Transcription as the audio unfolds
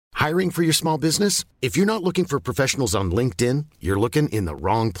Hiring for your small business? If you're not looking for professionals on LinkedIn, you're looking in the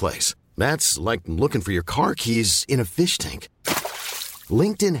wrong place. That's like looking for your car keys in a fish tank.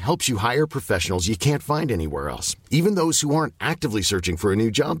 LinkedIn helps you hire professionals you can't find anywhere else, even those who aren't actively searching for a new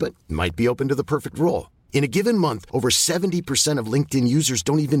job but might be open to the perfect role. In a given month, over 70% of LinkedIn users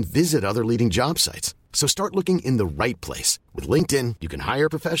don't even visit other leading job sites. So start looking in the right place. With LinkedIn, you can hire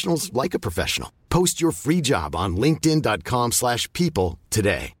professionals like a professional. Post your free job on linkedin.com/people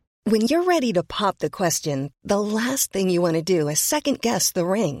today. When you're ready to pop the question, the last thing you want to do is second-guess the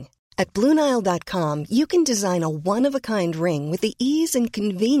ring. At BlueNile.com, you can design a one-of-a-kind ring with the ease and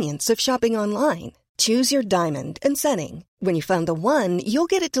convenience of shopping online. Choose your diamond and setting. When you find the one, you'll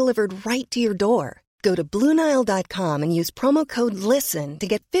get it delivered right to your door. Go to BlueNile.com and use promo code LISTEN to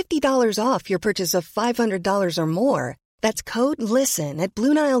get $50 off your purchase of $500 or more. That's code LISTEN at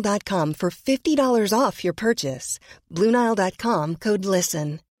BlueNile.com for $50 off your purchase. BlueNile.com, code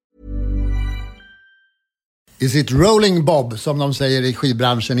LISTEN. Is it rolling bob, som de säger i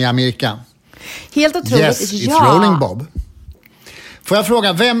skivbranschen i Amerika? Helt otroligt, yes, it's rolling bob. Får jag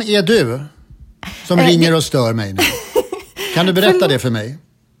fråga, vem är du som ringer och stör mig nu? Kan du berätta det för mig?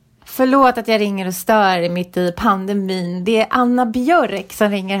 Förlåt att jag ringer och stör mitt i pandemin. Det är Anna Björk som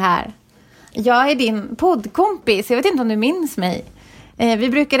ringer här. Jag är din poddkompis. Jag vet inte om du minns mig. Vi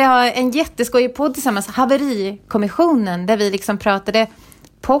brukade ha en jätteskojig podd tillsammans, Haverikommissionen, där vi liksom pratade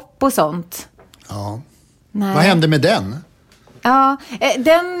pop och sånt. Ja. Nej. Vad hände med den? Ja,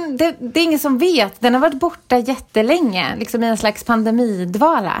 det är ingen som vet. Den har varit borta jättelänge, liksom i en slags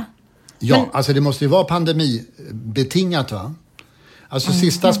pandemidvala. Ja, men alltså det måste ju vara pandemibetingat, va? Alltså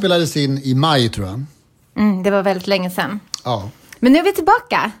sista spelades in i maj, tror jag. Det var väldigt länge sedan. Ja. Men nu är vi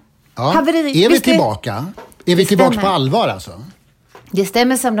tillbaka. Ja. Är vi tillbaka? Är vi tillbaka på allvar alltså? Det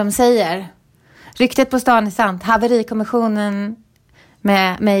stämmer som de säger. Ryktet på stan är sant. Haverikommissionen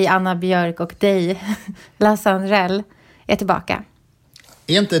med mig, Anna Björk, och dig, Lasse Andrell, är tillbaka.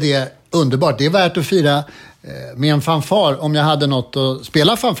 Är inte det underbart? Det är värt att fira med en fanfar om jag hade något att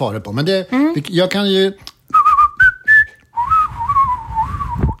spela fanfarer på. Men jag kan ju...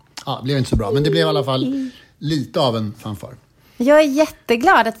 Ja, det blev inte så bra. Men det blev i alla fall lite av en fanfar. Jag är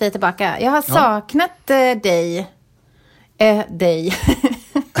jätteglad att vi är tillbaka. Jag har saknat dig.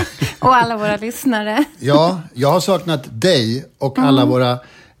 Och alla våra lyssnare. Ja, jag har saknat dig och alla våra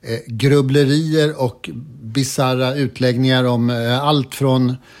grubblerier och bizarra utläggningar om allt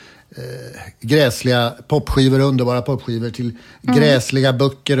från gräsliga popskivor, underbara popskivor, till gräsliga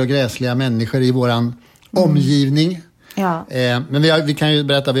böcker och gräsliga människor i våran omgivning. Ja. Men vi kan ju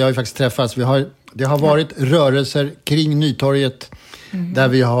berätta, vi har ju faktiskt träffats. Det har varit rörelser kring Nytorget där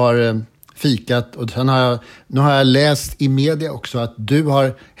vi har fikat. Och sen nu har jag läst i media också att du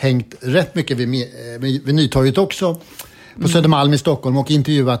har hängt rätt mycket vid Nytorget också på Södermalm i Stockholm och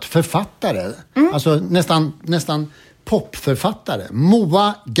intervjuat författare. Alltså nästan popförfattare.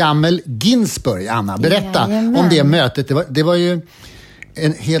 Moa Gammel-Ginsburg, Anna. Berätta om det mötet. Det var ju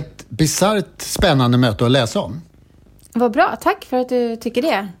en helt bizarrt spännande möte att läsa om. Vad bra, tack för att du tycker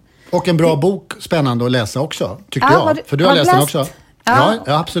det. Och en bra bok, spännande att läsa också, tyckte jag. För du har läst den också. Ja,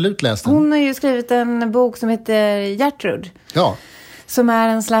 jag har absolut läst den. Hon har ju skrivit en bok som heter Gertrud. Ja. Som är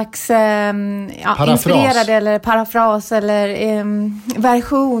en slags inspirerad eller parafras eller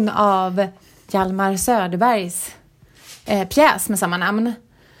version av Hjalmar Söderbergs pjäs med samma namn.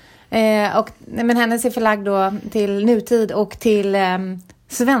 Men hennes är förlagd då till nutid och till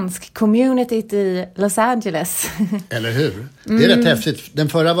svensk communityt i Los Angeles. Eller hur? Det är rätt häftigt. Den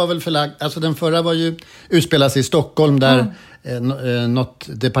förra var väl förlagd, alltså den förra var ju utspelas i Stockholm där något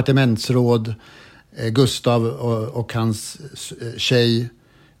departementsråd, Gustav och hans tjej,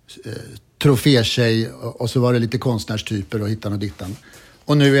 trofétjej, och så var det lite konstnärstyper och hittan och dittan.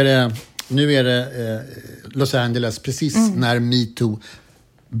 Och nu är det Los Angeles precis när MeToo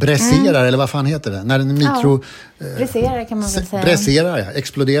bräserar, eller vad fan heter det? När en MeToo bräserar kan man väl säga. Bräserar, ja.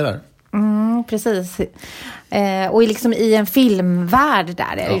 Exploderar. Precis. Och liksom i en filmvärld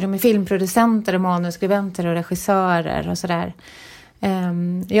där är de är filmproducenter och manuskribenter och regissörer och sådär.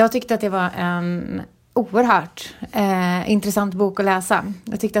 Jag tyckte att det var en oerhört intressant bok att läsa.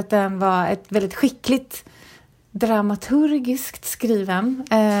 Jag tyckte att den var ett väldigt skickligt dramaturgiskt skriven.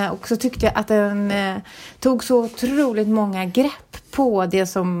 Och så tyckte jag att den tog så otroligt många grepp på det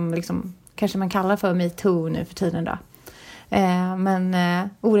som liksom, kanske man kallar för MeToo nu för tiden då. Men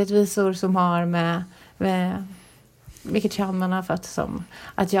orättvisor som har med vilket kön man har fått som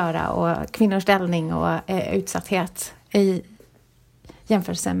att göra, och kvinnors ställning och utsatthet i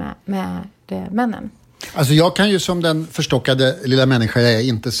jämförelse med männen. Alltså jag kan ju som den förstockade lilla människa jag är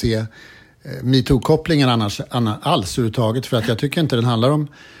inte se MeToo-kopplingen alls överhuvudtaget, för att jag tycker inte den handlar om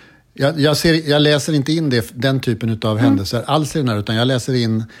Jag läser inte in den typen av händelser alls i den här, utan jag läser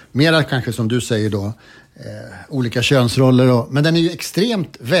in mera kanske som du säger då, olika könsroller. Men den är ju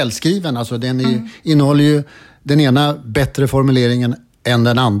extremt välskriven. Alltså den innehåller ju den ena bättre formuleringen än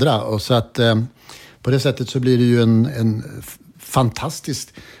den andra. Och så att på det sättet så blir det ju en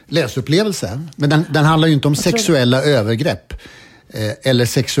fantastisk läsupplevelse. Men den handlar ju inte om sexuella övergrepp eller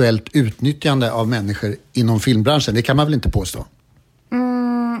sexuellt utnyttjande av människor inom filmbranschen. Det kan man väl inte påstå?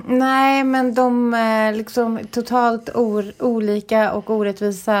 Nej, men de liksom totalt olika och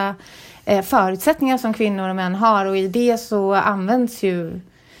orättvisa förutsättningar som kvinnor och män har. Och i det så används ju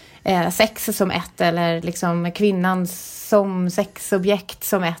sex som ett, eller liksom kvinnan som sexobjekt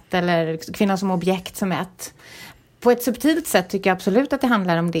som ett, eller kvinnan som objekt som ett. På ett subtilt sätt tycker jag absolut att det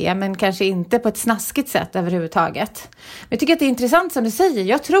handlar om det, men kanske inte på ett snaskigt sätt överhuvudtaget. Men jag tycker att det är intressant som du säger.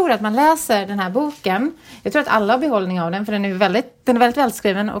 Jag tror att man läser den här boken. Jag tror att alla har behållning av den, för den är väldigt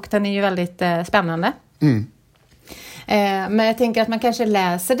välskriven och den är ju väldigt spännande. Men jag tänker att man kanske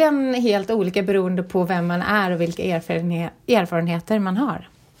läser den helt olika beroende på vem man är och vilka erfarenheter man har.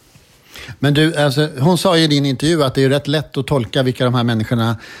 Men du, alltså, hon sa i din intervju att det är rätt lätt att tolka vilka de här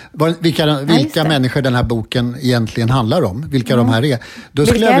människorna, vilka människor den här boken egentligen handlar om, vilka de här är. Då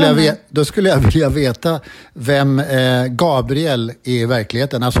skulle jag vilja veta vem Gabriel är i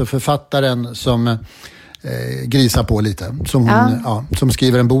verkligheten, alltså författaren som grisar på lite, som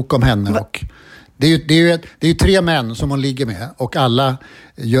skriver en bok om henne. Och det är ju 3 män som hon ligger med, och alla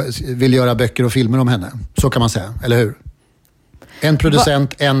vill göra böcker och filmer om henne. Så kan man säga, eller hur? En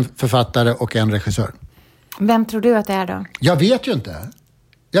producent, en författare och en regissör. Vem tror du att det är då? Jag vet ju inte.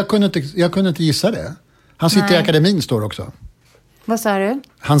 Jag kunde inte gissa det. Han sitter i akademin, står också. Vad sa du?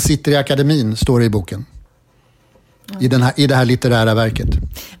 Han sitter i akademin, står det i boken. I det här litterära verket.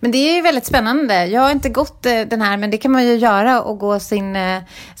 Men det är ju väldigt spännande. Jag har inte gått den här, men det kan man ju göra och gå sin,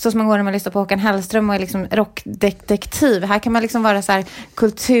 så som man går när man lyssnar på Håkan Hellström och är liksom rockdetektiv. Här kan man liksom vara så här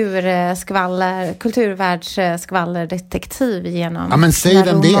kulturvärldsskvallerdetektiv genom. Ja, men säg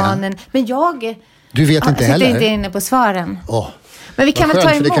vem romanen. Det är. Men du vet inte heller. Jag sitter inte inne på svaren. Men vi kan väl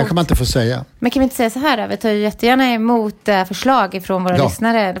ta emot. För det kanske man inte får säga. Men kan vi inte säga så här? Vi tar ju jättegärna emot förslag från våra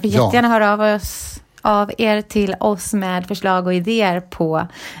lyssnare. Vi jättegärna höra av er till oss med förslag och idéer på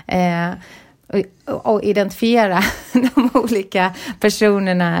och identifiera de olika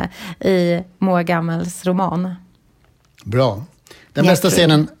personerna i Moa Gammels roman. Bra. En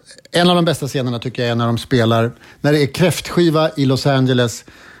av de bästa scenerna tycker jag är när de spelar, när det är kräftskiva i Los Angeles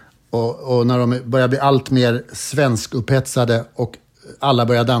och när de börjar bli allt mer svenskupphetsade och alla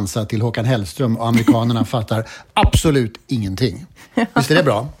börjar dansa till Håkan Hellström och amerikanerna fattar absolut ingenting. Visst är det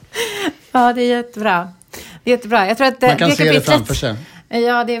bra? Ja, det är jättebra. Jag tror att man kan se det framför sig.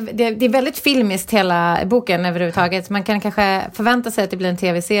 Ja, det är väldigt filmiskt hela boken överhuvudtaget. Man kan kanske förvänta sig att det blir en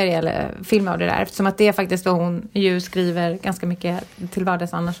tv-serie eller film av det där. Eftersom att det är faktiskt vad hon ju skriver ganska mycket till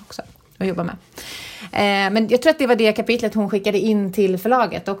vardags annars också och jobbar med. Men jag tror att det var det kapitlet hon skickade in till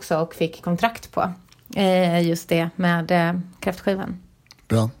förlaget också och fick kontrakt på. Just det med kräftskivan.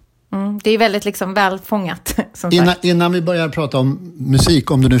 Bra. Det är väldigt liksom välfångat. Innan vi börjar prata om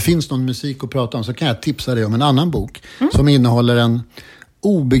musik, om det nu finns någon musik att prata om, så kan jag tipsa dig om en annan bok som innehåller en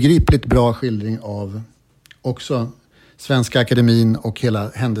obegripligt bra skildring av också Svenska Akademin och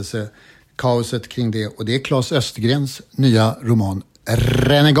hela händelsekaoset kring det. Och det är Claes Östgrens nya roman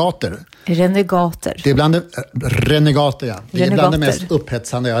Renegater. Renegater. Det är bland det mest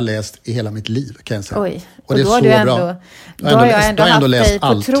upphetsande jag har läst i hela mitt liv, kan jag säga. Oj. Och det är så bra. Då har jag ändå läst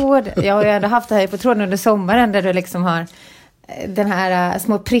allt. Jag har ändå haft det här på tråden under sommaren, där du liksom har den här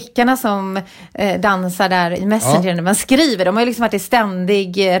små prickarna som dansar där i Messenger när man skriver. De har ju liksom varit i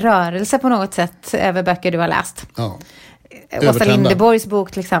ständig rörelse på något sätt över böcker du har läst. Ja. Åsa Linderborgs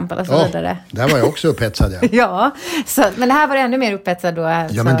bok till exempel och så vidare. Där var jag också upphetsad. Ja, men det här var ännu mer upphetsad då.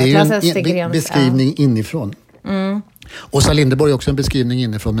 Ja, men det är ju en beskrivning inifrån. Åsa Linderborg är också en beskrivning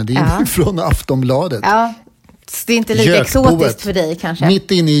inifrån, men det är från Aftonbladet. Ja, det är inte lika exotiskt för dig kanske.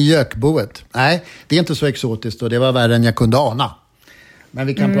 Mitt inne i gökboet. Nej, det är inte så exotiskt och det var värre än jag kunde ana. Men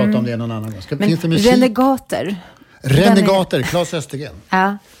vi kan prata om det någon annan gång. Finns det musik? Renegater, Claes Östergren.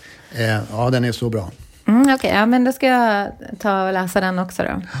 Ja. Ja, den är så bra. Okej, men då ska jag ta och läsa den också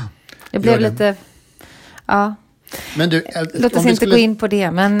då. Jag blev lite... Ja. Men du, låt oss inte gå in på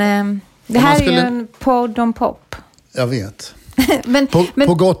det, men det här är ju en podd om pop. Jag vet. men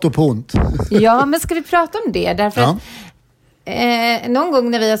på gott och på ont. Ja, men ska vi prata om det? Därför att någon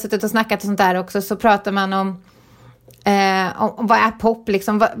gång när vi har suttit och snackat och sånt där också, så pratar man om vad är pop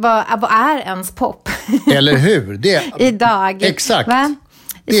liksom? Vad är ens pop? Eller hur? Det, idag. Exakt. Va?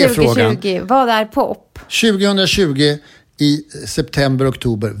 Det är 2020. frågan. Vad är pop? 2020 i september,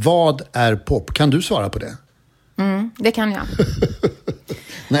 oktober. Vad är pop? Kan du svara på det? Det kan jag.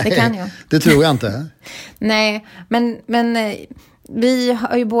 Nej, det kan jag. Det tror jag inte. Nej, men vi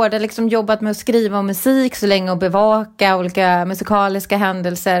har ju båda liksom jobbat med att skriva om musik så länge och bevaka olika musikaliska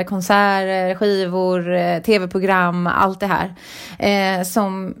händelser, konserter, skivor, tv-program, allt det här.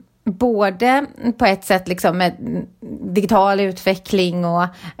 Som både på ett sätt liksom med digital utveckling och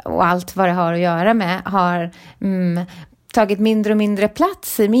allt vad det har att göra med har tagit mindre och mindre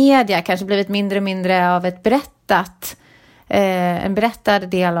plats i media, kanske blivit mindre och mindre av en berättad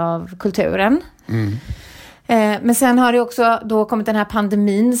del av kulturen. Men sen har det också då kommit den här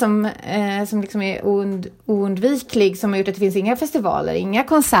pandemin som liksom är oundviklig, som har gjort att det finns inga festivaler, inga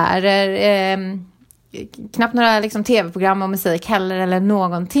konserter, knappt några liksom tv-program om musik heller eller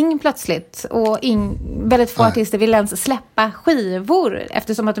någonting plötsligt. Och väldigt få artister vill ens släppa skivor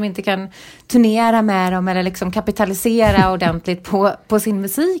eftersom att de inte kan turnera med dem eller liksom kapitalisera ordentligt på sin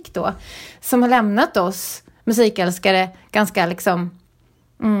musik då. Som har lämnat oss musikälskare ganska liksom,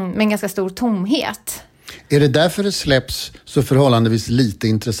 med en ganska stor tomhet. Är det därför det släpps så förhållandevis lite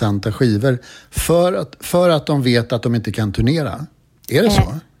intressanta skivor? För att de vet att de inte kan turnera? Är det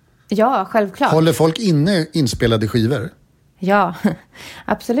så? Ja, självklart. Håller folk inne inspelade skivor? Ja,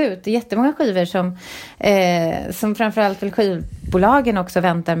 absolut. Det är jättemånga skivor som framförallt väl skivbolagen också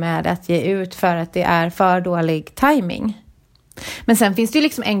väntar med att ge ut för att det är för dålig timing. Men sen finns det ju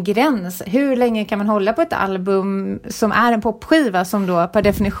liksom en gräns. Hur länge kan man hålla på ett album som är en popskiva som då per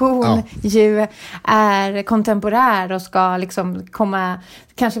definition ju är kontemporär och ska liksom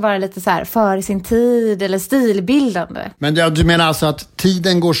kanske vara lite så här för sin tid eller stilbildande. Men du menar alltså att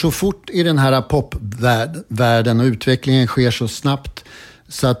tiden går så fort i den här popvärlden och utvecklingen sker så snabbt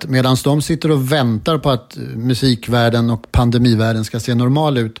så att medan de sitter och väntar på att musikvärlden och pandemivärlden ska se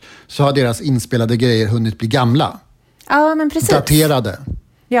normal ut så har deras inspelade grejer hunnit bli gamla? Ja, men precis. Daterade.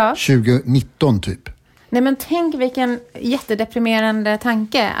 Ja. 2019 typ. Nej, men tänk vilken jättedeprimerande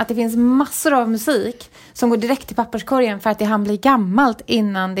tanke. Att det finns massor av musik som går direkt till papperskorgen för att det hann bli gammalt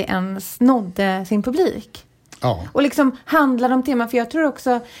innan det ens nådde sin publik. Ja. Och liksom handlar om teman. För jag tror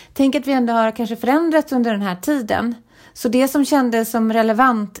också, tänk att vi ändå har kanske förändrats under den här tiden. Så det som kändes som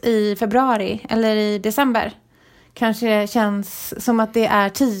relevant i februari eller i december kanske känns som att det är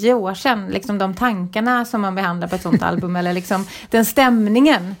 10 år sedan, liksom de tankarna som man behandlar på ett sånt album eller liksom den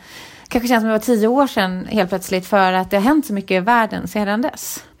stämningen kanske känns som att det var 10 år sedan helt plötsligt för att det har hänt så mycket i världen sedan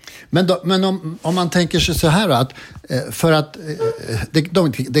dess. Men om man tänker sig så här att för att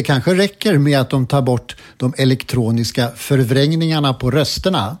det kanske räcker med att de tar bort de elektroniska förvrängningarna på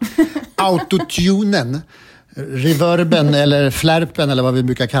rösterna, autotunen, reverben eller flärpen eller vad vi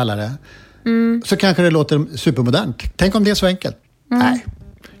brukar kalla det. Så kanske det låter supermodernt. Tänk om det är så enkelt. Nej,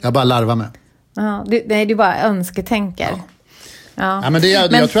 jag bara larvar med. Ja, du bara önsketänker. Ja, men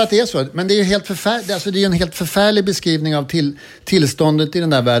jag tror att det är så. Men det är ju helt förfärligt. Alltså, det är en helt förfärlig beskrivning av tillståndet i den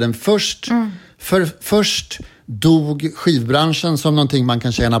där världen. Först dog skivbranschen som någonting man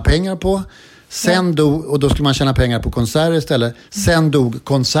kan tjäna pengar på. Sen dog, och då skulle man tjäna pengar på konserter istället. Sen dog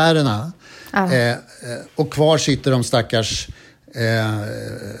konserterna. Och kvar sitter de stackars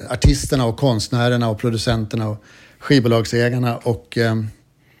artisterna och konstnärerna och producenterna och skivbolagsägarna och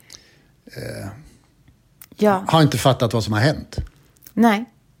har inte fattat vad som har hänt. Nej.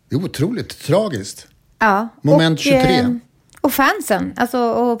 Det är otroligt tragiskt. Ja. Moment 23. Och fansen, alltså,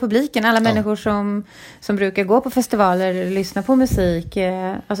 och publiken, alla människor som brukar gå på festivaler, lyssna på musik,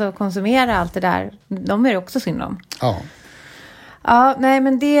 alltså konsumera allt det där, de är det också synd om. Ja. Ja, nej,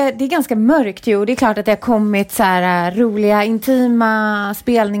 men det är ganska mörkt ju. Det är klart att det har kommit så här roliga, intima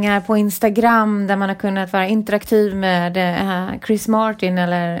spelningar på Instagram där man har kunnat vara interaktiv med Chris Martin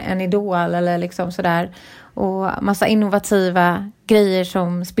eller en idol eller liksom sådär. Och massa innovativa grejer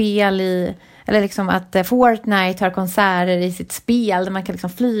som spel i, eller liksom att Fortnite har konserter i sitt spel där man kan liksom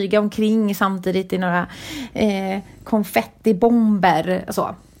flyga omkring samtidigt i några konfettibomber och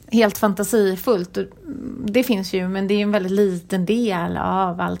så. Helt fantasifullt. Det finns ju, men det är en väldigt liten del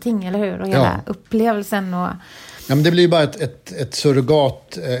av allting, eller hur? Och hela upplevelsen. Och... Ja, men det blir ju bara ett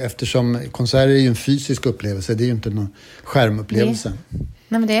surrogat eftersom konserter är ju en fysisk upplevelse. Det är ju inte någon skärmupplevelse.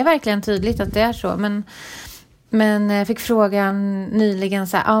 Nej, men det är verkligen tydligt att det är så. Men jag fick frågan nyligen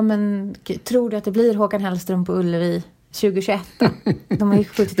så här, men tror du att det blir Håkan Hellström på Ullevi 2021 då? De har ju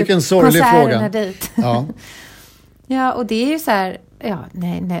skjutit upp konserterna dit. Ja. Ja, och det är ju så här... Ja,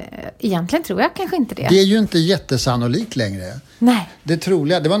 nej, egentligen tror jag kanske inte det. Det är ju inte jättesannolikt längre. Nej. Det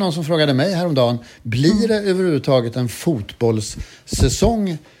var någon som frågade mig häromdagen, blir det överhuvudtaget en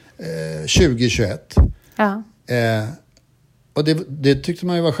fotbollssäsong 2021? Ja. Och det tyckte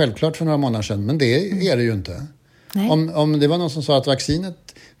man ju var självklart för några månader sedan, men det är det ju inte. Om det var någon som sa att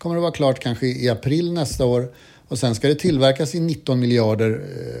vaccinet kommer att vara klart kanske i april nästa år och sen ska det tillverkas i 19 miljarder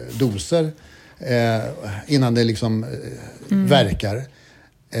doser innan det liksom verkar.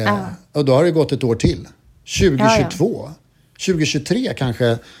 Och då har det gått ett år till. 2022. 2023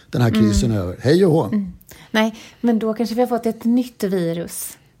 kanske den här krisen är över. Hej och hå. Nej, men då kanske vi har fått ett nytt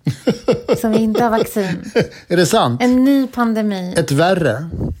virus som vi inte har vaccin. Är det sant? En ny pandemi. Ett värre?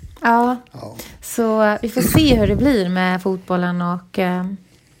 Ja. Så vi får se hur det blir med fotbollen och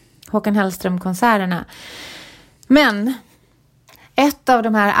Håkan Hellström-konserterna. Men ett av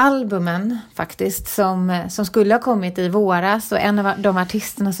de här albumen faktiskt som skulle ha kommit i våras och en av de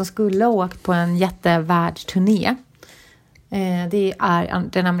artisterna som skulle ha åkt på en jättevärldsturné, det är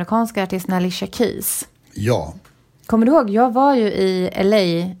den amerikanska artisten Alicia Keys. Ja. Kommer du ihåg? Jag var ju i LA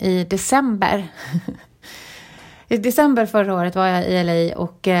i december. I december förra året var jag i LA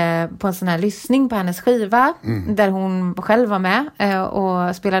och på en sån här lyssning på hennes skiva där hon själv var med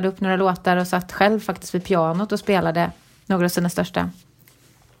och spelade upp några låtar och satt själv faktiskt vid pianot och spelade några av sina största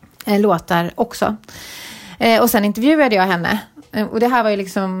låtar också. Och sen intervjuade jag henne. Och det här var ju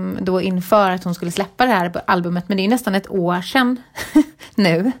liksom då inför att hon skulle släppa det här albumet, men det är nästan ett år sedan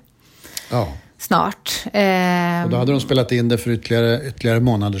nu. Ja. Snart. Och då hade de spelat in det för ytterligare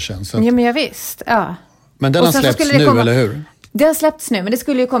månader sedan. Så att... Ja, men jag visst. Ja. Men den har släppts nu, eller hur? Det har släppts nu, men det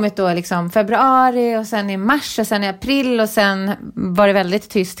skulle ju kommit då liksom februari och sen i mars och sen i april och sen var det väldigt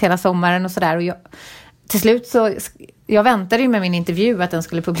tyst hela sommaren och sådär. Och till slut så, jag väntade ju med min intervju att den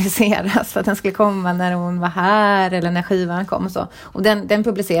skulle publiceras för att den skulle komma när hon var här eller när skivan kom och så. Och den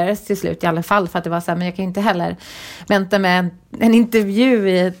publicerades till slut i alla fall för att det var så här, men jag kan inte heller vänta med en intervju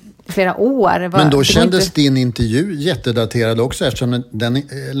i flera år. Men då kändes din intervju jättedaterad också eftersom den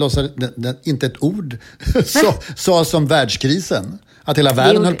inte ett ord sa som världskrisen. Att hela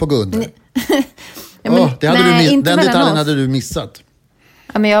världen höll på att gå under. Den detaljen hade du missat.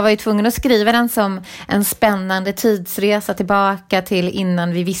 Ja, men jag var ju tvungen att skriva den som en spännande tidsresa tillbaka till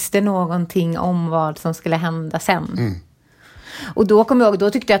innan vi visste någonting om vad som skulle hända sen. Och då kom jag ihåg, då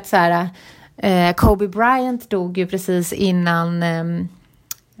tyckte jag att så här, Kobe Bryant dog ju precis innan...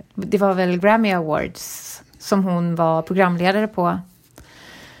 det var väl Grammy Awards som hon var programledare på.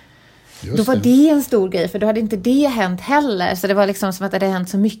 Då var det en stor grej, för då hade inte det hänt heller. Så det var liksom som att det hade hänt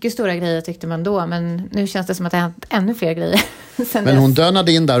så mycket stora grejer tyckte man då. Men nu känns det som att det har hänt ännu fler grejer. Men hon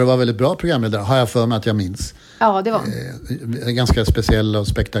dönade in där och var väldigt bra programledare, har jag för mig att jag minns. Ja, det var ganska speciell och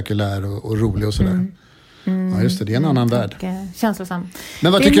spektakulär och rolig och sådär. Ja, just det är en annan värld. Känslosam.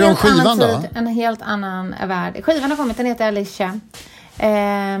 Men vad tycker du om skivan då? En helt annan värld. Skivan har kommit, den heter Alicia.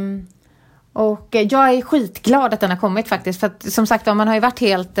 Och jag är skitglad att den har kommit faktiskt. För att, som sagt, man har ju varit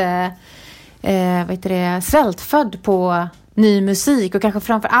helt svältfödd på ny musik. Och kanske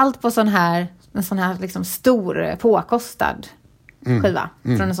framförallt på en sån här liksom stor, påkostad skiva.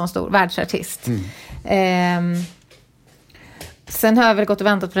 Från en sån stor världsartist. Sen har jag väl gått och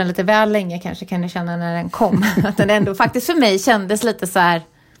väntat på den lite väl länge. Kanske kan jag känna när den kom. Att den ändå faktiskt för mig kändes lite så här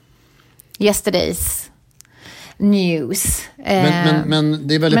yesterdays news. Men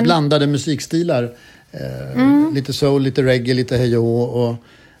det är väldigt blandade musikstilar. Lite soul, lite reggae, lite hej och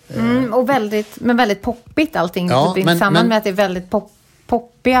och väldigt poppigt allting. Ja, samman med att det är väldigt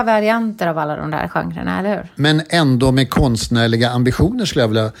poppiga varianter av alla de där genrerna, eller hur? Men ändå med konstnärliga ambitioner skulle jag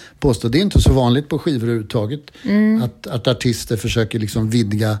vilja påstå. Det är inte så vanligt på skivor överhuvudtaget att artister försöker liksom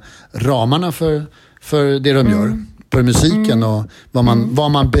vidga ramarna för det de gör. På musiken och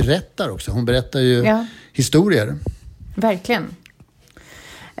vad man berättar också. Hon berättar ju historier. Verkligen.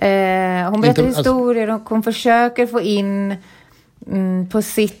 Hon berättar historier och hon försöker få in på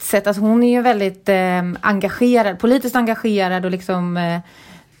sitt sätt. Alltså hon är ju väldigt engagerad, politiskt engagerad och liksom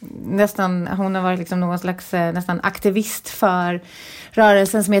nästan, hon har varit liksom någon slags nästan aktivist för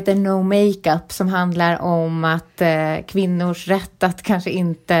rörelsen som heter No Makeup, som handlar om att kvinnors rätt att kanske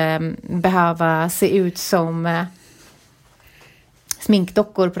inte behöva se ut som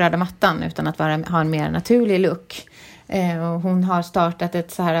sminkdockor på röda mattan utan att ha en mer naturlig look. Och hon har startat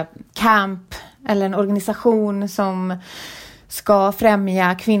ett så här camp eller en organisation som ska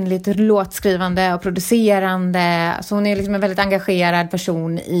främja kvinnligt låtskrivande och producerande. Så hon är liksom en väldigt engagerad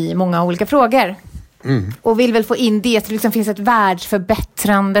person i många olika frågor. Och vill väl få in det. Det liksom finns ett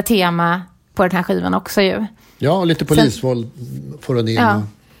världsförbättrande tema på den här skivan också ju. Ja, och lite polisvåld får hon in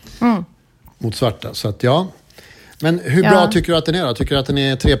mot svarta. Så att Men hur bra tycker du att den är då? Tycker du att den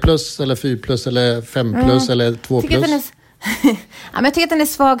är 3+ eller 4+ eller 5+ eller 2+? Men jag tycker att den är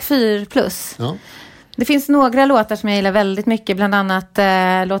svag 4+. Ja. Det finns några låtar som jag gillar väldigt mycket. Bland annat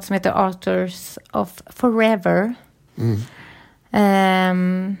låt som heter Authors of Forever.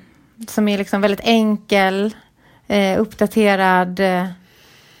 Som är liksom väldigt enkel. uppdaterad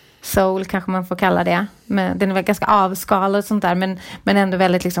soul kanske man får kalla det. Men den är väl ganska avskalad och sånt där, men ändå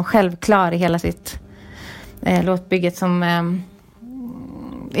väldigt liksom självklar i hela sitt låtbygget, som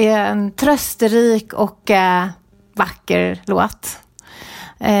är en trösterik och vacker låt.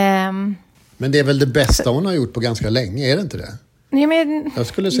 Men det är väl det bästa hon har gjort på ganska länge, är det inte det? Ja, men jag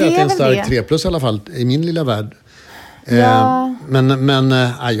skulle säga att det är en stark 3+ i alla fall i min lilla värld. Ja.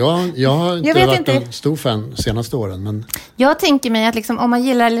 Jag har inte varit en stor fan senaste åren. Men... Jag tänker mig att liksom, om man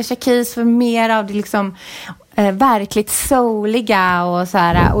gillar Alicia Keys för mer av det liksom, verkligt souliga och så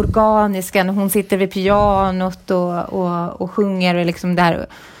här, organiska, när hon sitter vid pianot och sjunger och liksom det här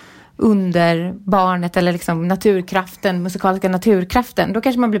under barnet eller liksom naturkraften, musikaliska naturkraften, då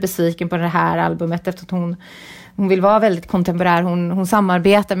kanske man blir besviken på det här albumet, eftersom hon vill vara väldigt kontemporär. Hon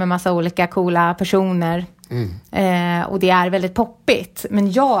samarbetar med massa olika coola personer. Och det är väldigt poppigt.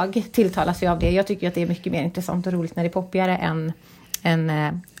 Men jag tilltalas ju av det. Jag tycker att det är mycket mer intressant och roligt när det är poppigare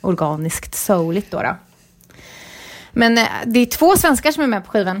än organiskt souligt då. Men det är 2 svenskar som är med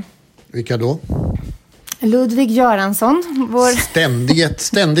på skivan. Vilka då? Ludvig Göransson.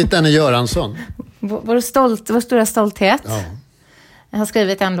 Ständigt denne Göransson. Vår stora stolthet. Ja. Jag har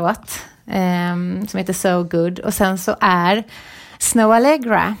skrivit en låt som heter So Good. Och sen så är Snow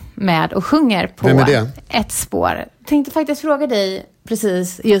Allegra med och sjunger på ett spår. Tänkte faktiskt fråga dig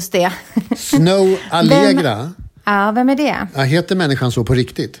precis just det. Snow Allegra? Vem är det? Ja, heter människan så på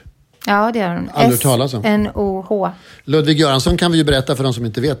riktigt? Ja, det är hon. Aldrig talas om. N-O-H. Ludvig Göransson kan vi ju berätta för de som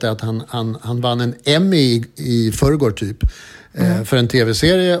inte vet det, att han vann en Emmy i förrgår typ. För en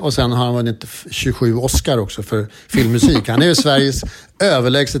tv-serie, och sen har han vunnit 27 Oscar också för filmmusik. Han är ju Sveriges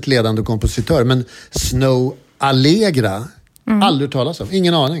överlägset ledande kompositör. Men Snow Allegra, aldrig talas om.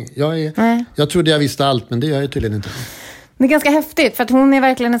 Ingen aning. Jag trodde jag visste allt, men det gör jag tydligen inte. Det är ganska häftigt, för att hon är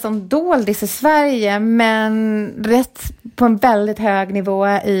verkligen en sån doldis i Sverige, men rätt på en väldigt hög nivå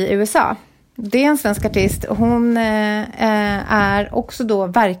i USA. Det är en svensk artist, och hon är också då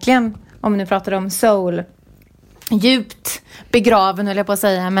verkligen, om ni pratar om soul, djupt begraven, höll jag på att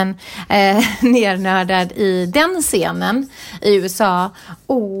säga, men nernördad i den scenen i USA.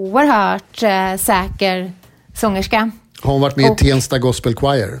 Oerhört säker sångerska. Har hon varit med i Tensta Gospel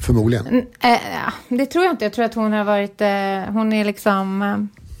Choir, förmodligen? Det tror jag inte. Jag tror att hon har varit... hon är liksom...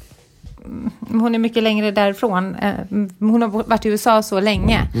 hon är mycket längre därifrån. Hon har varit i USA så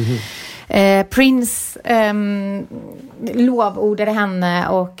länge. Prince lovordade henne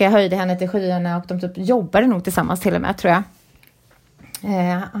och höjde henne till skyarna, och de typ jobbade nog tillsammans till och med, tror jag.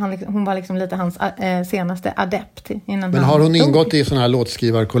 Hon var liksom lite hans senaste adept. Men har hon ingått i sådana här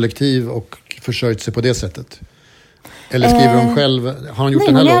låtskrivarkollektiv och försörjt sig på det sättet? Eller skriver hon själv? Har hon gjort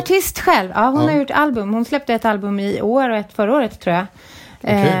den här hon är artist själv. Ja, hon har gjort album. Hon släppte ett album i år och ett förra året, tror jag.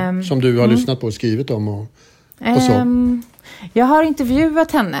 Okay. Som du har lyssnat på och skrivit om och så? Jag har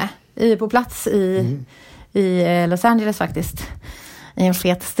intervjuat henne på plats i Los Angeles faktiskt. I en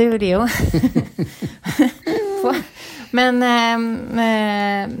fet studio. Men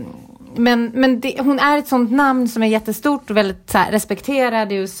hon är ett sånt namn som är jättestort och väldigt så här,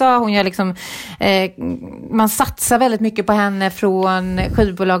 respekterad i USA. Hon gör liksom, man satsar väldigt mycket på henne från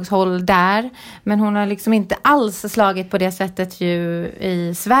skivbolagshåll där. Men hon har liksom inte alls slagit på det sättet ju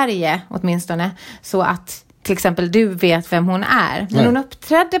i Sverige åtminstone. Så att till exempel du vet vem hon är. Men hon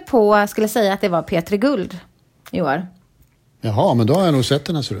uppträdde på, skulle säga att det var P3 Guld i år. Jaha, men då har jag nog sett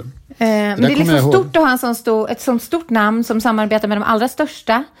henne, så du. Men det är liksom stort att ha ett sånt stort namn som samarbetar med de allra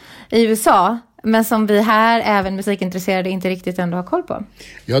största i USA, men som vi här, även musikintresserade, inte riktigt ändå har koll på.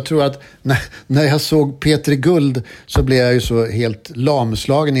 Jag tror att när jag såg P3 Guld så blev jag ju så helt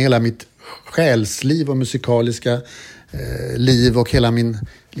lamslagen i hela mitt själsliv och musikaliska liv, och hela min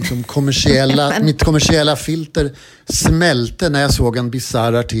liksom mitt kommersiella filter smälte när jag såg en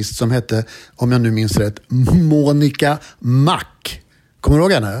bizarr artist som hette, om jag nu minns rätt, Monica Mac. Kommer du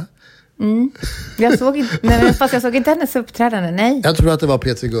ihåg henne? Jag såg inte hennes uppträdande, nej. Jag tror att det var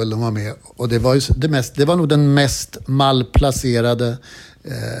P3 Guld hon var med, och det var ju det var nog den mest malplacerade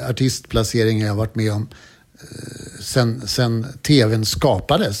artistplaceringen jag varit med om sen tvn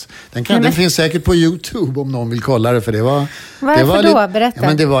skapades. Den finns säkert på YouTube om någon vill kolla det, för det var... Varför då? Berätta. Ja,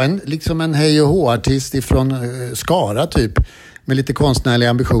 men det var liksom en hej och hå-artist ifrån Skara typ, med lite konstnärliga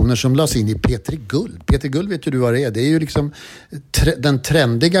ambitioner, som lades in i P3 Guld. P3 Guld, vet ju du vad det är? Det är ju liksom den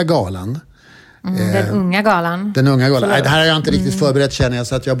trendiga galan. Den unga galan. Den unga galan. Nej, det här har jag inte riktigt förberett, känner jag,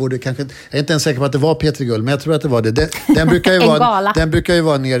 så att jag borde kanske... Jag är inte ens säker på att det var P3 Guld, men jag tror att det var det. Den brukar ju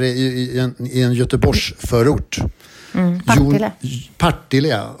vara nere i en Göteborgs förort. Partille,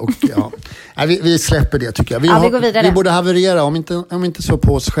 ja. Och, ja. Nej, vi släpper det tycker jag. Vi går vidare. Vi borde haverera, om inte så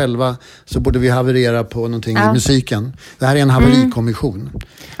på oss själva så borde vi haverera på någonting i musiken. Det här är en haverikommission.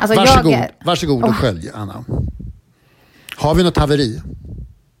 Alltså, varsågod och skölj, Anna. Har vi något haveri?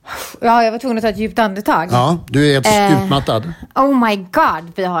 Ja, jag var tvungen att ta ett djupt andetag. Ja, du är helt utmattad. Oh my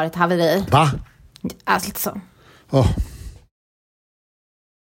god, vi har ett haveri. Va? Alltså.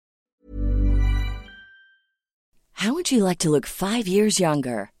 How would you like to look 5 years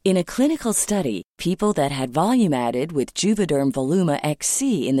younger? In a clinical study, people that had volume added with Juvederm Voluma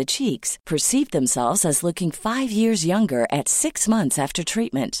XC in the cheeks perceived themselves as looking 5 years younger at 6 months after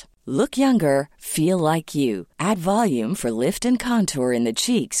treatment. Look younger, feel like you. Add volume for lift and contour in the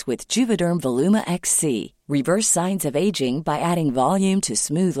cheeks with Juvederm Voluma XC. Reverse signs of aging by adding volume to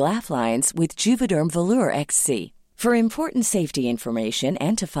smooth laugh lines with Juvederm Volure XC. For important safety information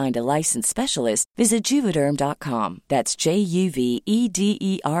and to find a licensed specialist, visit Juvederm.com. That's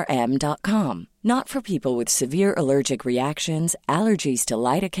JUVEDERM.com. Not for people with severe allergic reactions, allergies to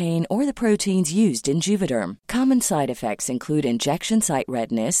lidocaine, or the proteins used in Juvederm. Common side effects include injection site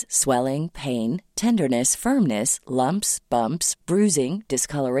redness, swelling, pain, tenderness, firmness, lumps, bumps, bruising,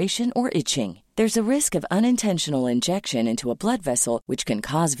 discoloration, or itching. There's a risk of unintentional injection into a blood vessel, which can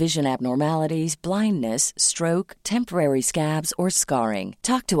cause vision abnormalities, blindness, stroke, temporary scabs, or scarring.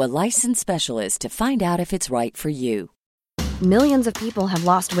 Talk to a licensed specialist to find out if it's right for you. Millions of people have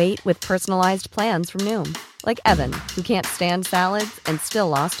lost weight with personalized plans from Noom. Like Evan, who can't stand salads and still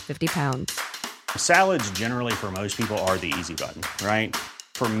lost 50 pounds. Salads generally for most people are the easy button, right?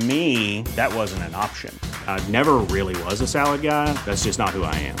 For me, that wasn't an option. I never really was a salad guy. That's just not who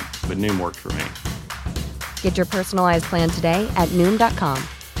I am. But Noom worked for me. Get your personalized plan today at Noom.com.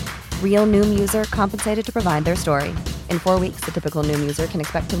 Real Noom user compensated to provide their story. In 4 weeks, the typical Noom user can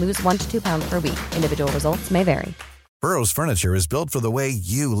expect to lose 1 to 2 pounds per week. Individual results may vary. Burrow's furniture is built for the way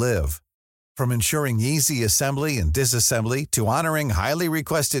you live. From ensuring easy assembly and disassembly to honoring highly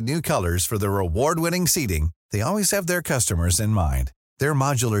requested new colors for their award-winning seating, they always have their customers in mind. Their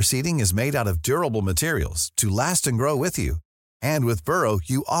modular seating is made out of durable materials to last and grow with you. And with Burrow,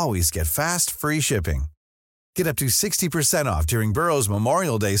 you always get fast, free shipping. Get up to 60% off during Burrow's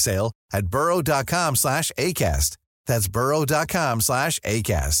Memorial Day sale at burrow.com/ACAST. That's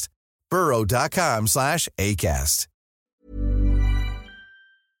burrow.com/ACAST. burrow.com/ACAST.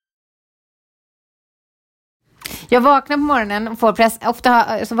 Jag vaknar på morgonen och får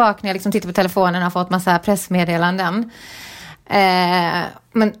ofta så vaknar jag liksom, tittar på telefonen och har fått massa pressmeddelanden.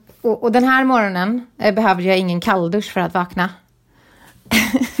 Och den här morgonen behövde jag ingen kalldusch för att vakna.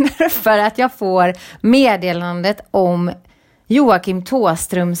 För att jag får meddelandet om Joakim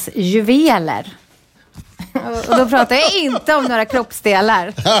Thåströms juveler. Och då pratar jag inte om några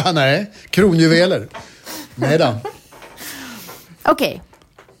kroppsdelar. Nej, kronjuveler. Nej då. Okej.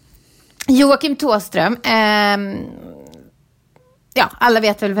 Joakim Thåström. Ja, alla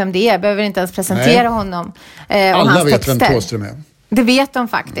vet väl vem det är. Behöver inte ens presentera honom. Alla hans vet texter. vem Thåström är. Det vet de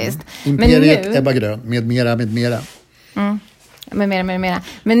faktiskt. Imperiet Men nu, Ebba Grön, med mera. Med mera.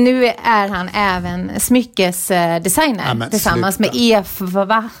 Men nu är han även smyckesdesigner tillsammans med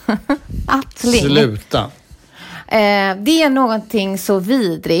Eva Attling. Sluta. Det är någonting så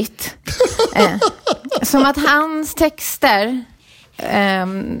vidrigt. Som att hans texter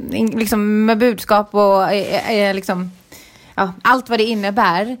liksom med budskap och liksom, ja, allt vad det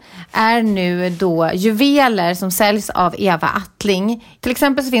innebär är nu då juveler som säljs av Eva Attling. Till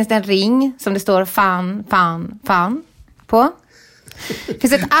exempel så finns det en ring som det står fan på. Det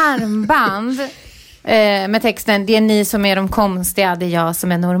finns ett armband med texten "Det är ni som är de konstiga, det är jag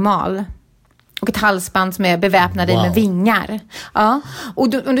som är normal". Och ett halsband som är beväpnade med vingar. Ja.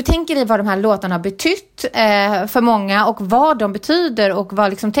 Och om du tänker i vad de här låtarna har betytt för många och vad de betyder och vad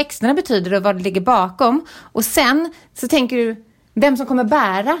liksom texterna betyder och vad det ligger bakom. Och sen så tänker du vem som kommer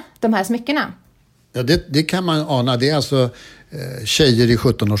bära de här smyckena. Ja, det kan man ana. Det är alltså tjejer i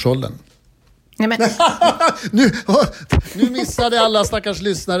 17-årsåldern. Nej, men... nu missade alla stackars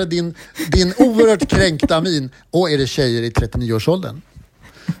lyssnare din oerhört kränkta min. Och är det tjejer i 39-årsåldern?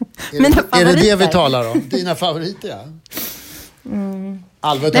 Är det det vi talar om? Dina favoriter, ja.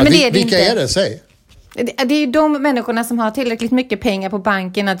 Allvarligt, vilka är det? Säg. Det är ju de människorna som har tillräckligt mycket pengar på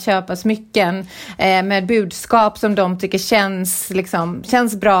banken att köpa smycken med budskap som de tycker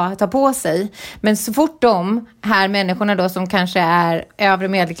känns bra att ta på sig. Men så fort de här människorna då som kanske är övre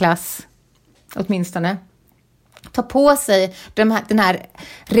medelklass åtminstone ta på sig den här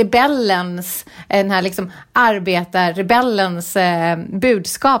rebellens, den här liksom arbetarrebellens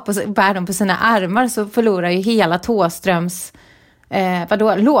budskap och bär dem på sina armar, så förlorar ju hela Thåströms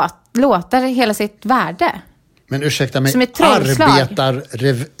låtar hela sitt värde. Men ursäkta mig, som ett trollslag.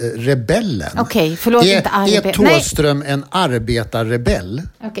 Arbetarrebellen. Okej, förlåt, inte Är Thåström en arbetarrebell?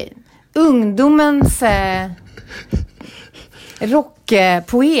 Okej. Ungdomens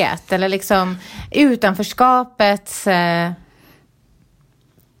rockpoet, eller liksom utanförskapets...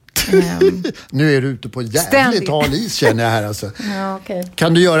 Nu är du ute på jävligt hal is, känner jag här alltså. Ja, okay.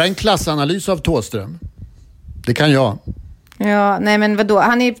 Kan du göra en klassanalys av Thåström? Det kan jag. Ja, nej men vadå?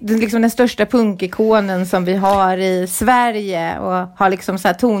 Han är liksom den största punkikonen som vi har i Sverige och har liksom så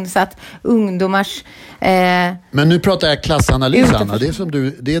här tonsatt ungdomars... Men nu pratar jag klassanalys, Anna. Det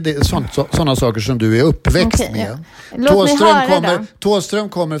är som sådana saker som du är uppväxt med. Ja. Thåström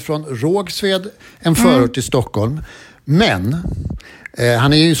kommer från Rågsved, en förort till Stockholm. Men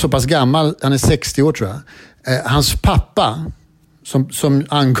han är ju så pass gammal, han är 60 år tror jag. Hans pappa, som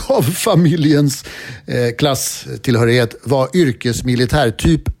angav familjens klasstillhörighet, var yrkesmilitär,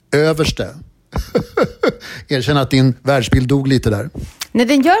 typ överste. Erkänn att din världsbild dog lite där. Nej,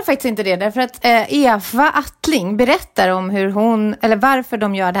 den gör faktiskt inte det. Därför att Eva Attling berättar om varför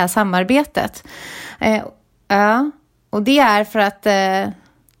de gör det här samarbetet. Ja, och det är för att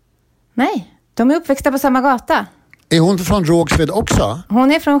de är uppväxta på samma gata. Är hon från Rågsved också?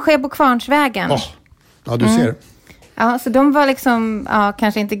 Hon är från Skebo-Kvarnsvägen. Ja, du ser. Ja, så de var liksom,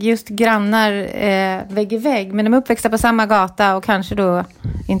 kanske inte just grannar vägg i vägg, men de är uppväxta på samma gata och kanske då,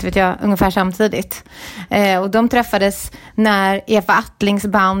 inte vet jag, ungefär samtidigt. Och de träffades när Eva Attlings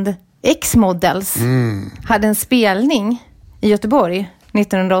band X-Models hade en spelning i Göteborg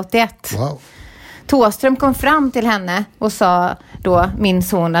 1981. Wow. Thåström kom fram till henne och sa då,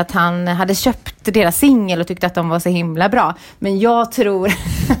 minns hon, att han hade köpt deras singel och tyckte att de var så himla bra. Men jag tror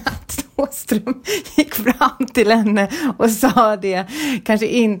att Thåström gick fram till henne och sa det. Kanske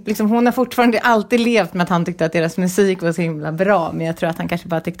inte, liksom, hon har fortfarande alltid levt med att han tyckte att deras musik var så himla bra. Men jag tror att han kanske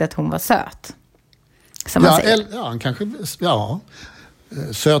bara tyckte att hon var söt. Som man säger. Han kanske,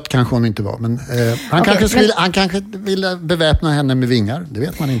 söt kanske hon inte var, men han kanske ville beväpna henne med vingar, det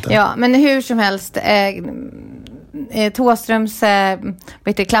vet man inte. Ja, men hur som helst, Thåströms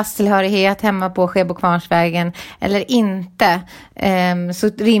klasstillhörighet hemma på Skebo-Kvarnsvägen eller inte, så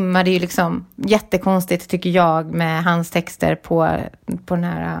rimmar det ju liksom jättekonstigt, tycker jag, med hans texter på den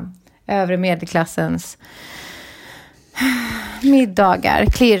här övre medelklassens middagar,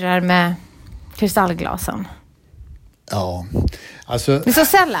 klirrar med kristallglasen. Ja, alltså... Det är så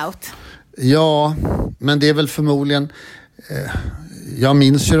sellout. Ja, men det är väl förmodligen... jag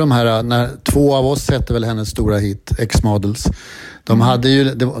minns ju de här, när 2 av oss hette väl hennes stora hit, X-Models. De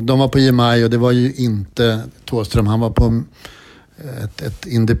var på EMI och det var ju inte Thåström, han var på ett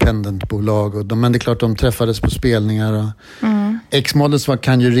independent-bolag. Men det är klart, de träffades på spelningar. Och X-Models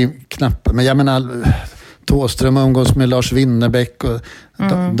kan ju knappt... Men jag menar... Thåström umgås med Lars Winnerbäck och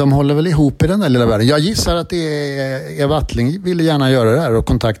de håller väl ihop i den där lilla världen. Jag gissar att det är Eva Attling ville gärna göra det här och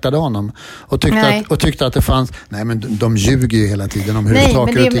kontaktade honom och tyckte att det fanns... Nej, men de ljuger ju hela tiden om hur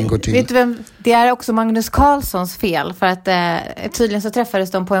saker och ting går till. Vet du vem? Det är också Magnus Carlssons fel, för att tydligen så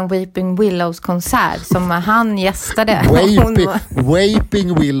träffades de på en Weeping Willows konsert som han gästade.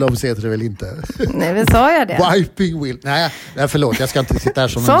 Weeping Willows heter det väl inte? Nej, men sa jag det? Weeping Willows. Nej, förlåt, jag ska inte sitta här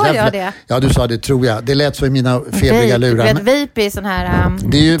som sa en jag det? Ja, du sa det, tror jag. Det lät så i mina febriga lurar. Vape är sån här...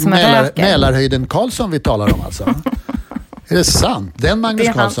 det är ju Mälarhöjden Karlsson vi talar om alltså. Är det sant? Den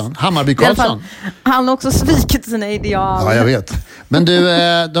Magnus Karlsson? Hammarby Karlsson? Han har också svikit sina ideal. Ja, jag vet. Men du,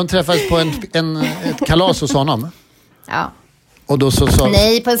 de träffades på ett kalas hos honom. Ja. Och då så...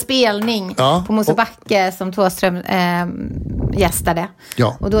 Nej, på en spelning på Mosebacke som Thåström gästade.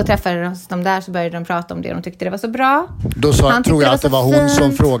 Ja. Och då träffades de där, så började de prata om det. De tyckte det var så bra. Då tror jag att det var hon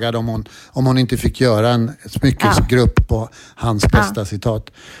som frågade om hon inte fick göra en smyckesgrupp på hans bästa citat.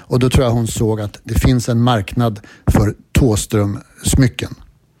 Och då tror jag hon såg att det finns en marknad för Thåström-smycken.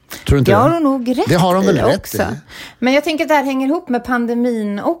 Tror du inte det? Har hon nog rätt. Det har hon väl rätt också. I. Men jag tänker att det här hänger ihop med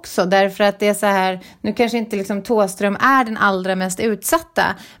pandemin också. Därför att det är så här, nu kanske inte liksom Thåström är den allra mest utsatta.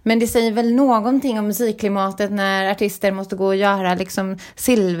 Men det säger väl någonting om musikklimatet när artister måste gå och göra liksom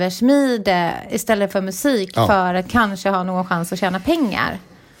silversmide istället för musik för att kanske ha någon chans att tjäna pengar.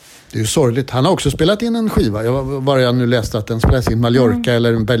 Det är ju sorgligt. Han har också spelat in en skiva. Jag nu läste att den spelas in Mallorca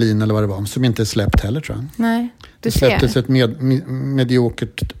eller Berlin eller vad det var. Som inte är släppt heller, tror jag. Nej, det släpptes ett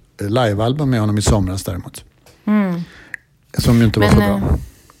mediokert livealbum med honom i somras däremot. Som ju inte var så bra.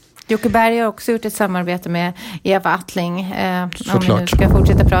 Jocke Berg har också gjort ett samarbete med Eva Attling. Om vi nu ska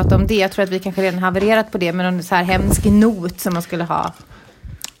fortsätta prata om det. Jag tror att vi kanske redan havererat på det. Men en så här hemsk not som man skulle ha.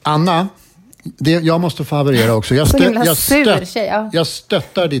 Anna, jag måste få haverera också. Jag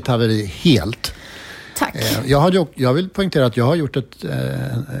stöttar ditt haveri helt. Tack. Jag vill poängtera att jag har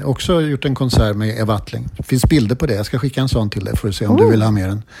också gjort en konsert med Eva Attling. Det finns bilder på det. Jag ska skicka en sån till dig för att se om du vill ha med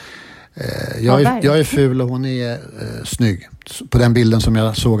den. Jag är ful och hon är snygg. På den bilden som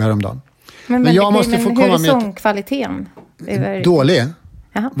jag såg häromdagen. Men jag måste få komma med... Hur är sångkvaliteten? Dålig.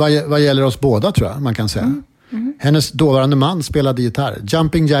 Vad gäller oss båda, tror jag man kan säga. Hennes dåvarande man spelade gitarr.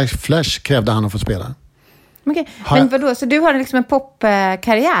 Jumping Jack Flash krävde han att få spela. Okay. Men vadå, så du har liksom en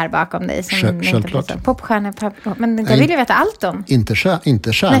popkarriär bakom dig? Självklart. Popstjärna, men jag vill ju veta allt om. Inte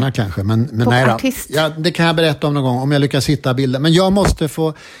stjärna kanske, men nej då. Ja, det kan jag berätta om någon gång, om jag lyckas hitta bilder. Men jag måste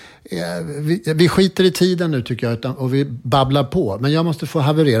få... Vi skiter i tiden nu, tycker jag, och vi babblar på. Men jag måste få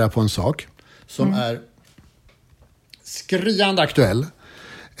haverera på en sak som är skriande aktuell.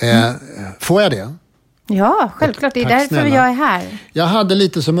 Får jag det? Ja, självklart. Det är därför snälla. Jag är här. Jag hade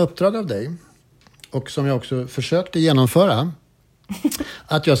lite som uppdrag av dig, och som jag också försökte genomföra,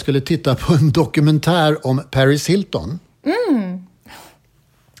 att jag skulle titta på en dokumentär om Paris Hilton.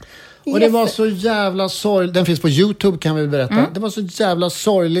 Och det var så jävla sorgligt. Den finns på YouTube, kan vi berätta. Det var så jävla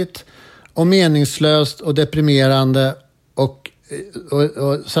sorgligt och meningslöst och deprimerande. Och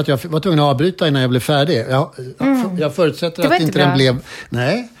så att jag var tvungen att avbryta innan jag blev färdig. Jag förutsätter att inte den blev...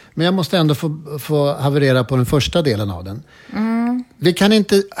 Nej, men jag måste ändå få haverera på den första delen av den.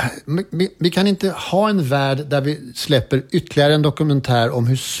 Vi kan inte ha en värld där vi släpper ytterligare en dokumentär om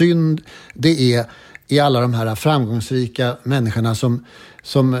hur synd det är i alla de här framgångsrika människorna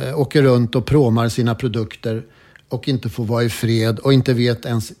som åker runt och promar sina produkter och inte får vara i fred och inte vet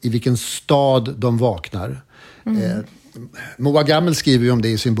ens i vilken stad de vaknar. Moa Gammel skriver ju om det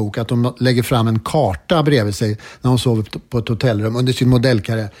i sin bok, att de lägger fram en karta bredvid sig när hon sover på ett hotellrum under sin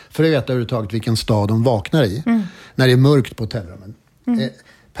modellkarriär för att veta överhuvudtaget vilken stad de vaknar i när det är mörkt på hotellrummen.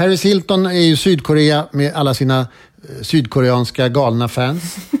 Paris Hilton är ju Sydkorea med alla sina sydkoreanska galna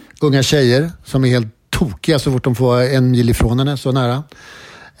fans. Unga tjejer som är helt tokiga så fort de får 1 mil ifrån henne, så nära.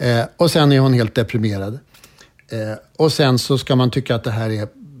 Och sen är hon helt deprimerad. Och sen så ska man tycka att det här är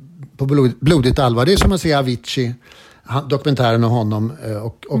på blodigt allvar. Det är som att se Avicii, dokumentären om honom.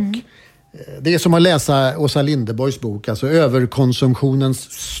 Det är som att läsa Åsa Linderborgs bok, alltså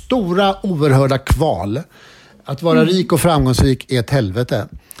överkonsumtionens stora, oerhörda kval. Att vara rik och framgångsrik är ett helvete.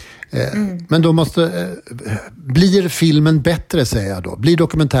 Men då blir filmen bättre, säger jag då. Blir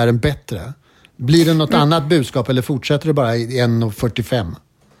dokumentären bättre? Blir det något annat budskap eller fortsätter det bara i 1:45?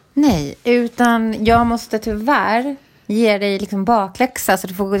 Nej, utan jag måste tyvärr ge dig liksom bakläxa så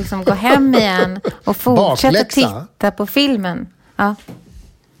du får liksom gå hem igen och fortsätta titta på filmen. Ja.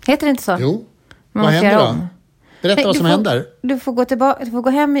 Heter det inte så? Jo. Vad händer då? Berätta vad som händer. Du får gå tillbaka, du får gå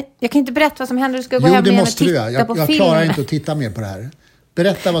hem. Jag kan inte berätta vad som händer. Du ska gå hem igen och titta på filmen. Jag klarar inte att titta mer på det här.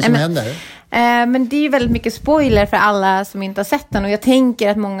 Berätta vad som händer. Men det är ju väldigt mycket spoiler för alla som inte har sett den. Och jag tänker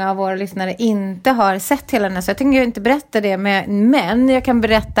att många av våra lyssnare inte har sett hela den. Så jag tänker inte berätta det. Men jag kan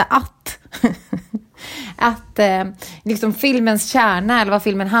berätta att liksom filmens kärna, eller vad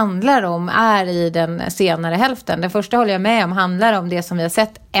filmen handlar om, är i den senare hälften. Den första håller jag med om, handlar om det som vi har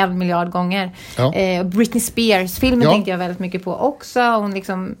sett 1 miljard gånger. Ja. Britney Spears-filmen tänkte jag väldigt mycket på också. Hon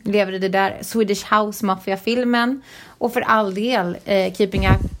liksom lever i det där Swedish House Mafia-filmen. Och för all del Keeping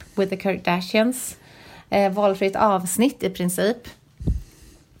Up with the Kardashians. Valfritt avsnitt i princip.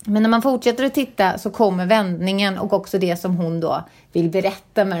 Men när man fortsätter att titta så kommer vändningen och också det som hon då vill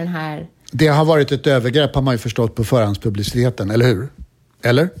berätta med den här. Det har varit ett övergrepp, har man ju förstått, på förhandspubliciteten, eller hur?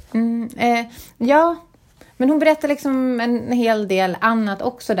 Eller? Ja, men hon berättar liksom en hel del annat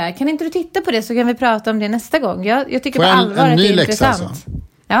också där. Kan inte du titta på det så kan vi prata om det nästa gång? Jag tycker på allvar att det är intressant. Alltså?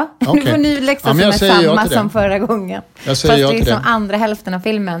 Ja, okay. Du får en ny läxa som är samma som förra gången. Fast det är liksom andra hälften av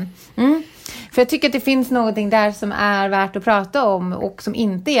filmen. För jag tycker att det finns någonting där som är värt att prata om och som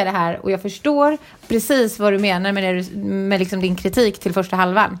inte är det här. Och jag förstår precis vad du menar med liksom din kritik till första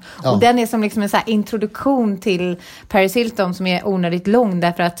halvan. Ja. Och den är som liksom en så här introduktion till Paris Hilton som är onödigt lång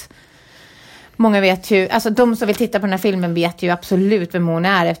därför att många vet ju, alltså de som vill titta på den här filmen vet ju absolut vem hon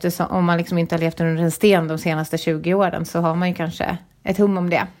är, eftersom om man liksom inte har levt under en sten de senaste 20 åren så har man ju kanske ett hum om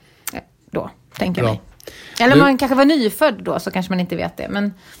det då, tänker jag. Eller man kanske var nyfödd då så kanske man inte vet det,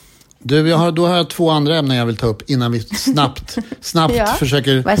 men... Du, då har jag 2 andra ämnen jag vill ta upp innan vi snabbt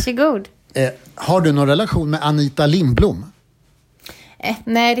försöker... Varsågod. Har du någon relation med Anita Lindblom?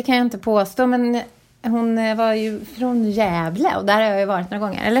 Nej, det kan jag inte påstå, men hon var ju från Gävle och där har jag ju varit några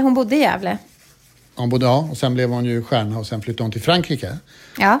gånger. Eller hon bodde i Gävle. Hon bodde, ja, och sen blev hon ju stjärna och sen flyttade hon till Frankrike.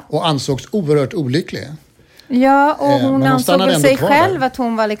 Ja. Och ansågs oerhört olycklig. Ja, och hon ansåg väl sig själv att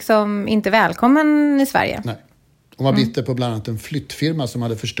hon var liksom inte välkommen i Sverige. Nej. Hon var bitter på bland annat en flyttfirma som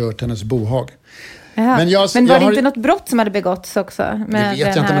hade förstört hennes bohag. Men var det inte något brott som hade begåtts också? Det vet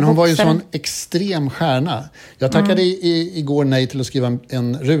jag inte, men hon var ju en sån extrem stjärna. Jag tackade igår nej till att skriva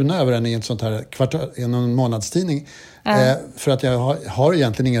en runa över henne i ett sånt här i en månadstidning. För att jag har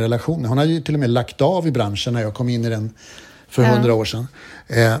egentligen ingen relation. Hon hade ju till och med lagt av i branschen när jag kom in i den för 100 år sedan.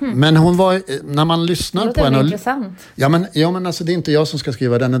 Men hon var, när man lyssnar på henne... Det är intressant. Ja, men alltså, det är inte jag som ska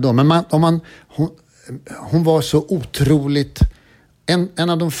skriva den ändå. Men hon var så otroligt... En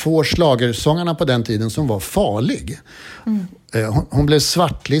av de få schlagersångarna på den tiden som var farlig. Hon blev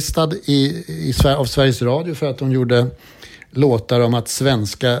svartlistad av Sveriges Radio för att hon gjorde låtar om att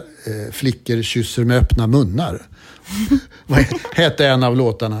svenska flickor kysser med öppna munnar. Vad hette en av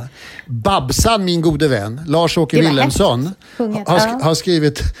låtarna? Babsan, min gode vän, Lars-Åke Wilhelmsson, har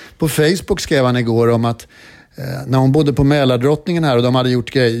skrivit på Facebook, skrev han igår, om att när hon bodde på Mälardrottningen här och de hade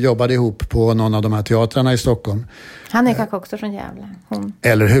jobbade ihop på någon av de här teatrarna i Stockholm. Han är kanske också från Gävle.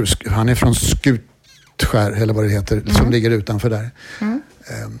 Eller hur? Han är från Skutskär, eller vad det heter, som ligger utanför där.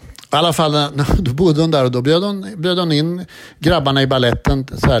 I alla fall, då bodde hon där och då bjöd hon in grabbarna i balletten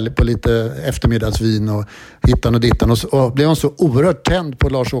särskilt på lite eftermiddagsvin och hittan och dittan. Och blev hon så oerhört tänd på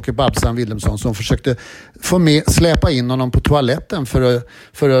Lars-Åke Babsan Wilhelmsson som försökte släpa in honom på toaletten för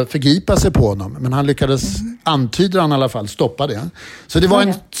att förgripa sig på honom. Men han lyckades, antyder han i alla fall, stoppa det. Så det var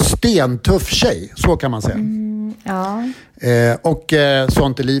en stentuff tjej, så kan man säga. Ja. Och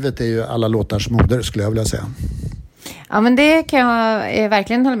sånt i livet är ju alla låtars moder, skulle jag vilja säga. Ja, men det kan jag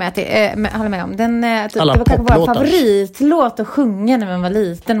verkligen hålla med om. Det var kanske vår favoritlåt att sjunga när man var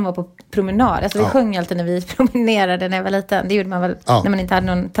liten och var på promenad. Alltså vi sjöng alltid när vi promenerade när jag var liten. Det gjorde man väl när man inte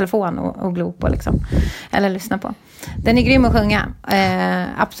hade någon telefon och glo på liksom. Eller lyssna på. Den är grym att sjunga.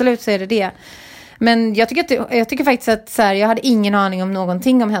 Absolut så är det. Men jag tycker faktiskt att så här, jag hade ingen aning om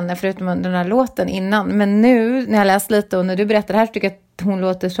någonting om henne förutom den här låten innan. Men nu när jag läst lite och när du berättar det här så tycker jag att hon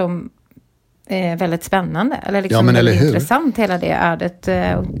låter som väldigt spännande. Eller liksom väldigt intressant hela det ödet.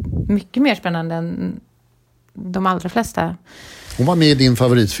 Mycket mer spännande än de allra flesta. Hon var med i din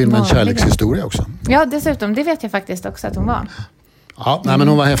favoritfilm En kärlekshistoria också. Ja, dessutom. Det vet jag faktiskt också att hon var. Ja, men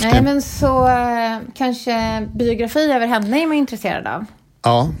hon var häftig. Nej, men så kanske biografi över henne är man intresserad av.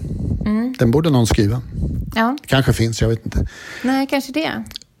 Ja, den borde någon skriva. Ja. Kanske finns, jag vet inte. Nej, kanske det.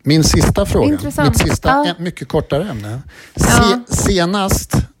 Min sista fråga. Intressant. Mitt sista, mycket kortare ämne.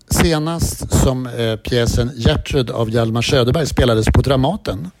 Senast som pjäsen Gertrud av Hjalmar Söderberg spelades på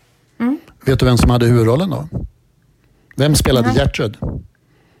Dramaten. Vet du vem som hade huvudrollen då? Vem spelade Gertrud?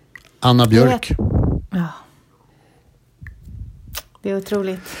 Anna Björk. Ja. Det är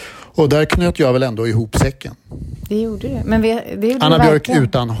otroligt. Och där knöt jag väl ändå ihop säcken. Det gjorde du. Men det gjorde Anna Björk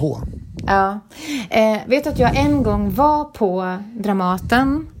utan H. Ja. Vet att jag en gång var på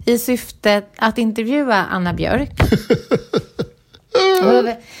Dramaten i syfte att intervjua Anna Björk.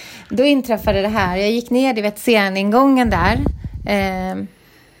 Då inträffade det här. Jag gick ner sceningången där.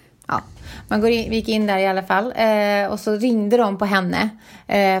 Vi gick in där i alla fall. Och så ringde de på henne.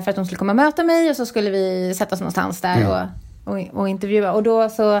 För att de skulle komma och möta mig. Och så skulle vi sätta oss någonstans där och intervjua. Och då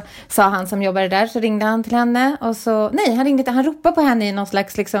så sa han som jobbade där. Så ringde han till henne. Och så, nej, han ringde inte. Han ropade på henne i någon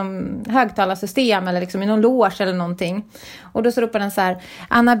slags liksom, högtalarsystem. Eller liksom i någon loge eller någonting. Och då så ropade han så här.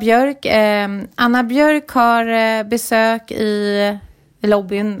 Anna Björk har besök i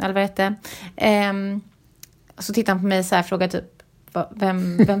lobbyn, eller vad heter det. Så tittade han på mig och så här, frågade typ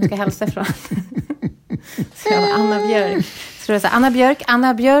vem ska hälsa ifrån? Så jag var Anna Björk. Så det var så här,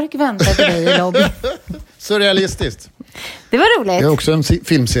 Anna Björk väntar på dig i lobbyn. Så realistiskt. Det var roligt. Det är också en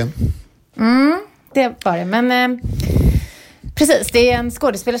filmscen. Det var det. Men precis, det är en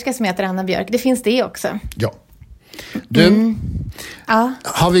skådespelerska som heter Anna Björk. Det finns det också. Ja. Du,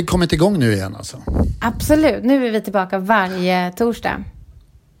 har vi kommit igång nu igen alltså? Absolut, nu är vi tillbaka varje torsdag.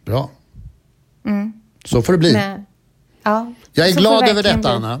 Bra. Så får det bli. Ja. Jag är glad över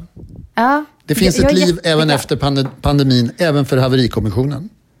detta, Anna. Ja. Det finns ett liv även efter pandemin, även för haverikommissionen.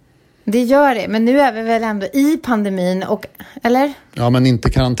 Det gör det, men nu är vi väl ändå i pandemin, eller? Ja, men inte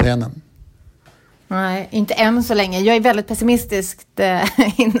karantänen. Nej, inte än så länge. Jag är väldigt pessimistiskt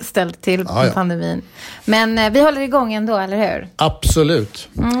inställd till pandemin. Men vi håller igång ändå, eller hur? Absolut.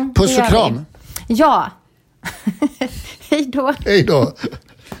 Puss och kram. Ja. Hej då. Hej då.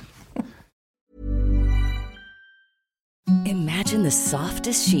 Imagine the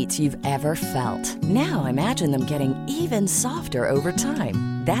softest sheets you've ever felt. Now imagine them getting even softer over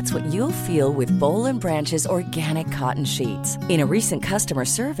time. That's what you'll feel with Boll & Branch's organic cotton sheets. In a recent customer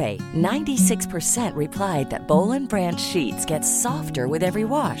survey, 96% replied that Boll & Branch sheets get softer with every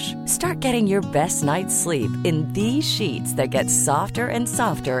wash. Start getting your best night's sleep in these sheets that get softer and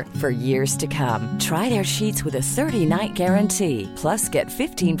softer for years to come. Try their sheets with a 30-night guarantee. Plus, get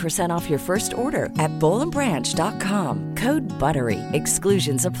 15% off your first order at bollandbranch.com. Code BUTTERY.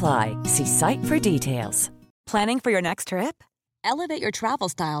 Exclusions apply. See site for details. Planning for your next trip? Elevate your travel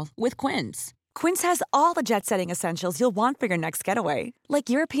style with Quince. Quince has all the jet-setting essentials you'll want for your next getaway,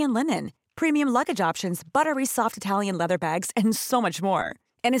 like European linen, premium luggage options, buttery soft Italian leather bags, and so much more.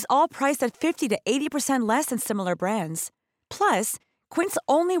 And is all priced at 50 to 80% less than similar brands. Plus, Quince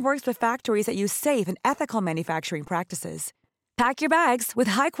only works with factories that use safe and ethical manufacturing practices. Pack your bags with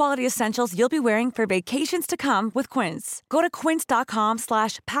high-quality essentials you'll be wearing for vacations to come with Quince. Go to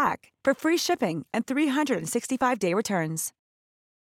quince.com/pack for free shipping and 365-day returns.